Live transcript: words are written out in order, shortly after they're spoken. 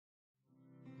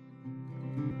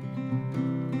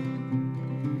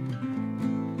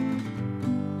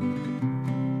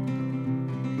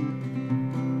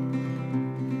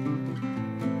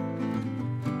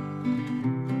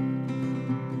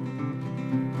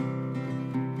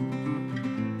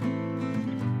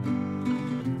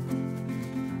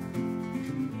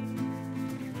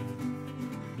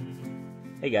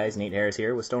Hey guys, Nate Harris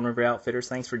here with Stone River Outfitters.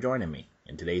 Thanks for joining me.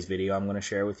 In today's video I'm going to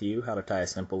share with you how to tie a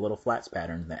simple little flats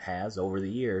pattern that has, over the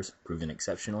years, proven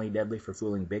exceptionally deadly for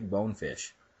fooling big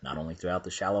bonefish, not only throughout the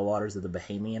shallow waters of the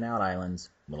Bahamian Out Islands,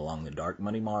 but along the dark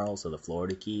muddy marls of the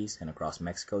Florida Keys and across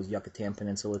Mexico's Yucatan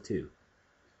Peninsula too.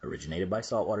 Originated by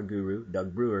saltwater guru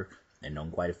Doug Brewer, and known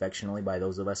quite affectionately by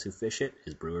those of us who fish it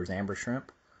as Brewer's Amber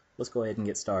Shrimp, let's go ahead and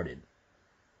get started.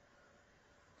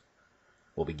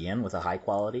 We'll begin with a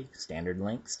high-quality,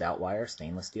 standard-length, stout-wire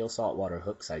stainless steel saltwater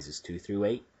hook sizes 2 through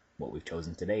 8. What we've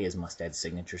chosen today is Mustad's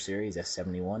Signature Series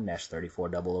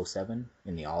S71-34007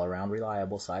 in the all-around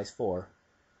reliable size 4,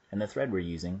 and the thread we're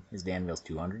using is Danville's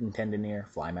 210 denier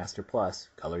Flymaster Plus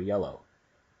color yellow.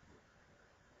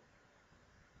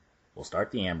 We'll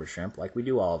start the amber shrimp like we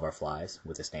do all of our flies,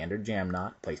 with a standard jam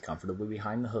knot placed comfortably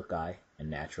behind the hook eye, and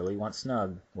naturally, once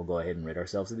snug, we'll go ahead and rid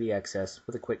ourselves of the excess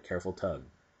with a quick, careful tug.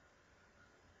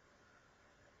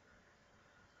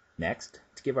 Next,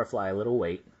 to give our fly a little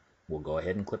weight, we'll go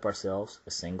ahead and clip ourselves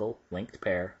a single linked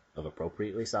pair of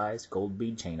appropriately sized gold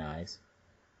bead chain eyes.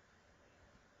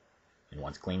 And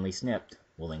once cleanly snipped,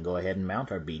 we'll then go ahead and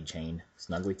mount our bead chain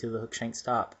snugly to the hook shank's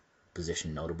top,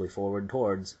 positioned notably forward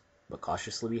towards, but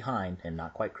cautiously behind and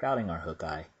not quite crowding our hook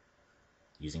eye,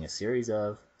 using a series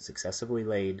of successively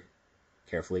laid,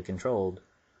 carefully controlled,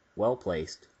 well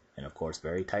placed, and of course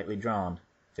very tightly drawn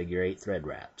figure 8 thread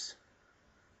wraps.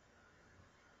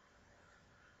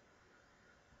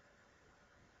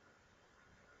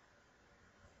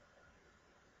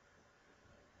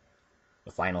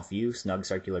 A final few snug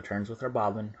circular turns with our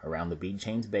bobbin around the bead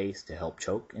chain's base to help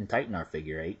choke and tighten our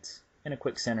figure 8s, and a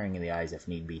quick centering of the eyes if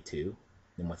need be too.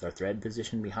 Then with our thread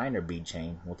positioned behind our bead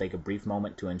chain, we'll take a brief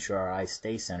moment to ensure our eyes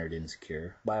stay centered and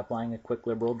secure by applying a quick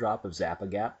liberal drop of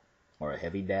Zap-A-Gap or a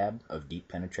heavy dab of deep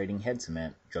penetrating head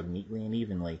cement drugged neatly and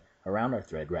evenly around our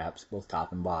thread wraps both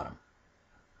top and bottom.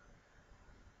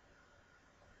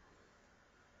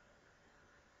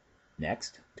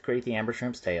 Next, to create the amber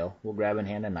shrimp's tail, we'll grab in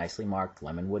hand a nicely marked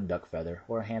lemon wood duck feather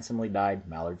or a handsomely dyed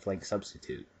mallard flake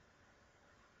substitute.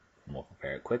 And we'll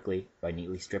prepare it quickly by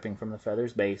neatly stripping from the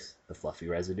feather's base the fluffy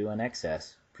residue and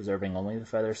excess, preserving only the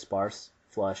feather's sparse,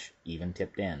 flush,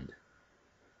 even-tipped end.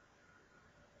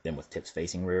 Then with tips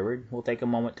facing rearward, we'll take a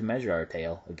moment to measure our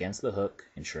tail against the hook,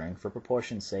 ensuring for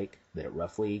proportion's sake that it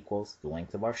roughly equals the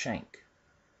length of our shank.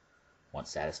 Once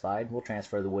satisfied, we'll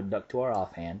transfer the wood duck to our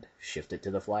offhand, shift it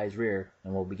to the fly's rear,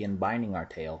 and we'll begin binding our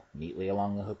tail neatly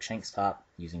along the hook shank's top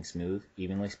using smooth,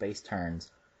 evenly spaced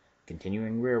turns,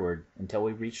 continuing rearward until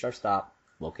we've reached our stop,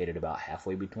 located about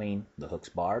halfway between the hook's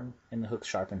barb and the hook's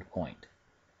sharpened point.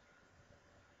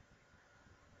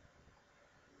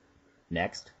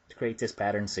 Next, to create this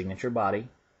pattern's signature body,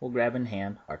 we'll grab in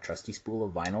hand our trusty spool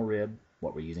of vinyl rib.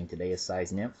 What we're using today is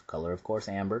size nymph, color of course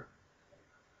amber.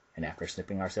 And after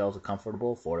snipping ourselves a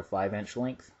comfortable 4 to 5 inch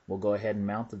length, we'll go ahead and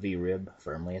mount the V-rib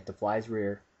firmly at the fly's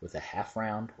rear with a half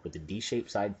round with the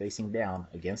D-shaped side facing down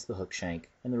against the hook shank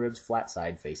and the rib's flat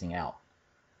side facing out.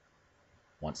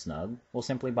 Once snug, we'll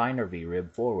simply bind our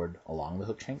V-rib forward along the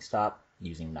hook shank's top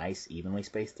using nice evenly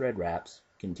spaced thread wraps,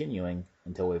 continuing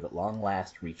until we've at long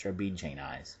last reached our bead chain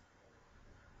eyes.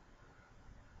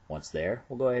 Once there,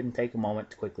 we'll go ahead and take a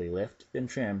moment to quickly lift, then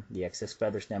trim the excess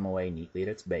feather stem away neatly at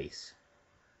its base.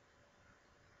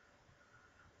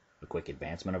 A quick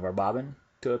advancement of our bobbin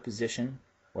to a position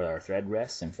where our thread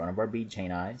rests in front of our bead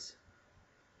chain eyes,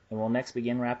 and we'll next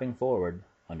begin wrapping forward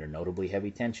under notably heavy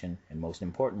tension, and most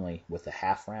importantly with the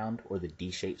half round or the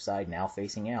D-shaped side now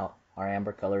facing out our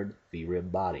amber colored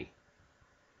V-rib body.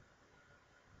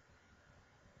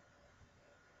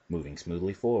 Moving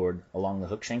smoothly forward along the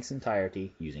hook shank's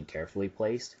entirety using carefully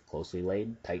placed, closely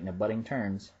laid, tight and abutting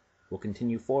turns, we'll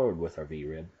continue forward with our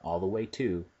V-rib all the way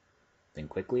to, then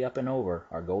quickly up and over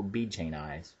our gold bead chain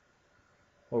eyes,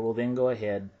 where we'll then go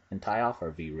ahead and tie off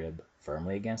our V-rib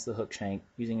firmly against the hook shank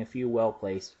using a few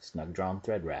well-placed, snug-drawn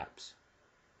thread wraps.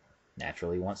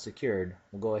 Naturally, once secured,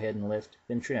 we'll go ahead and lift,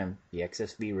 then trim the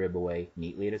excess V-rib away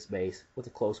neatly at its base with a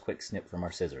close, quick snip from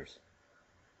our scissors.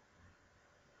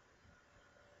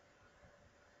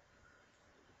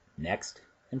 Next,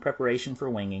 in preparation for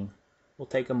winging, we'll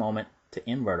take a moment to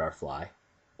invert our fly,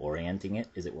 orienting it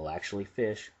as it will actually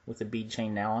fish with the bead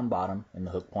chain now on bottom and the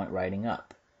hook point riding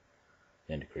up.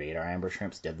 Then to create our amber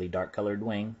shrimp's deadly dark colored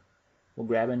wing, we'll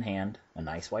grab in hand a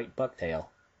nice white bucktail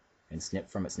and snip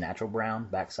from its natural brown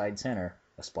backside center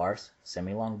a sparse,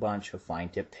 semi-long bunch of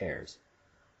fine-tipped hairs.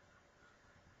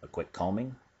 A quick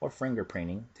combing or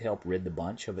fingerprinting to help rid the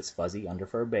bunch of its fuzzy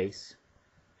underfur base,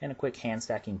 and a quick hand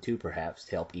stacking too perhaps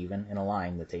to help even and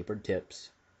align the tapered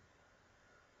tips.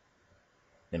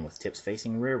 Then with tips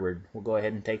facing rearward, we'll go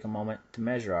ahead and take a moment to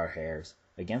measure our hairs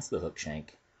against the hook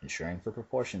shank, ensuring for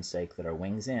proportion's sake that our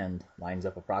wing's end lines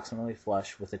up approximately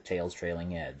flush with the tail's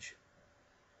trailing edge.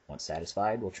 Once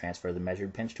satisfied, we'll transfer the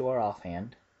measured pinch to our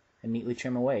offhand and neatly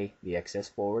trim away the excess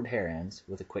forward hair ends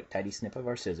with a quick tidy snip of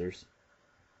our scissors.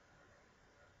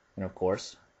 And of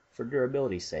course, for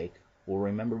durability's sake, we'll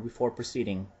remember before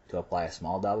proceeding to apply a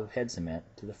small daub of head cement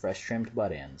to the fresh trimmed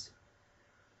butt ends.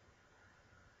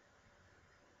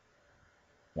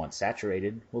 Once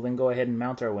saturated, we'll then go ahead and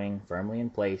mount our wing firmly in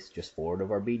place just forward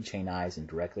of our bead chain eyes and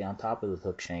directly on top of the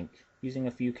hook shank using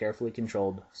a few carefully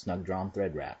controlled, snug-drawn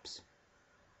thread wraps.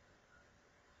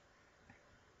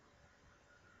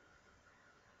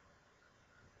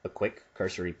 A quick,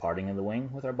 cursory parting of the wing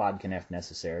with our bodkin if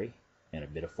necessary, and a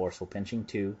bit of forceful pinching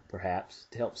too, perhaps,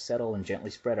 to help settle and gently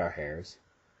spread our hairs.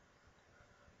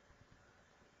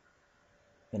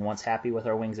 Then once happy with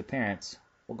our wing's appearance,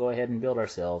 we'll go ahead and build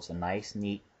ourselves a nice,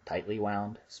 neat, tightly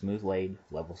wound, smooth-laid,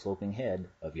 level-sloping head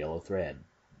of yellow thread.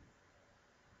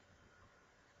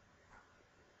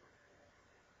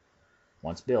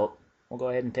 Once built, we'll go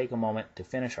ahead and take a moment to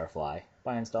finish our fly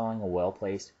by installing a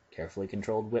well-placed, carefully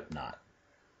controlled whip knot.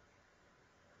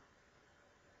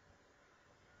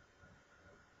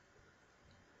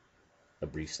 A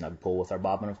brief snug pull with our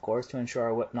bobbin, of course, to ensure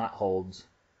our whip knot holds,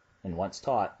 and once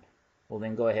taut, we'll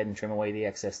then go ahead and trim away the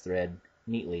excess thread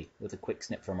neatly with a quick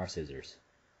snip from our scissors.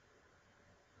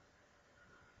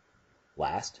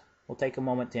 Last, we'll take a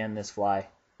moment to end this fly,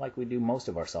 like we do most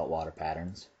of our saltwater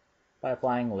patterns, by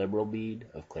applying a liberal bead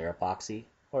of clear epoxy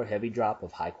or a heavy drop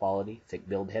of high-quality,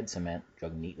 thick-billed head cement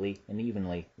drugged neatly and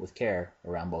evenly with care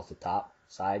around both the top,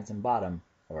 sides, and bottom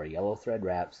of our yellow thread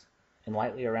wraps, and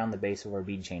lightly around the base of our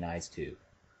bead chain eyes too.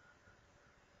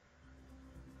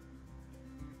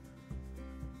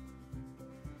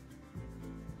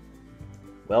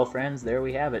 Well friends, there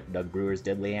we have it, Doug Brewer's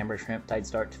Deadly Amber Shrimp tied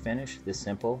start to finish. This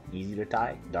simple, easy to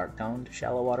tie, dark toned,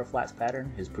 shallow water flats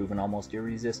pattern has proven almost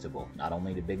irresistible, not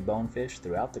only to big bonefish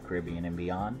throughout the Caribbean and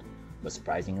beyond, but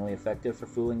surprisingly effective for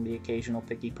fooling the occasional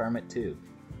picky permit too.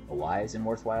 A wise and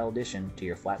worthwhile addition to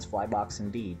your flats fly box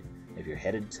indeed. If you're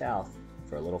headed south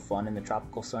for a little fun in the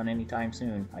tropical sun anytime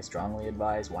soon, I strongly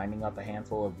advise winding up a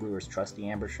handful of Brewer's trusty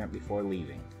amber shrimp before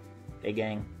leaving. Hey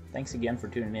gang, thanks again for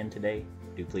tuning in today.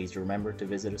 Do please remember to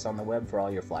visit us on the web for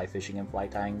all your fly fishing and fly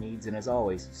tying needs, and as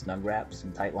always, snug wraps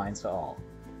and tight lines to all.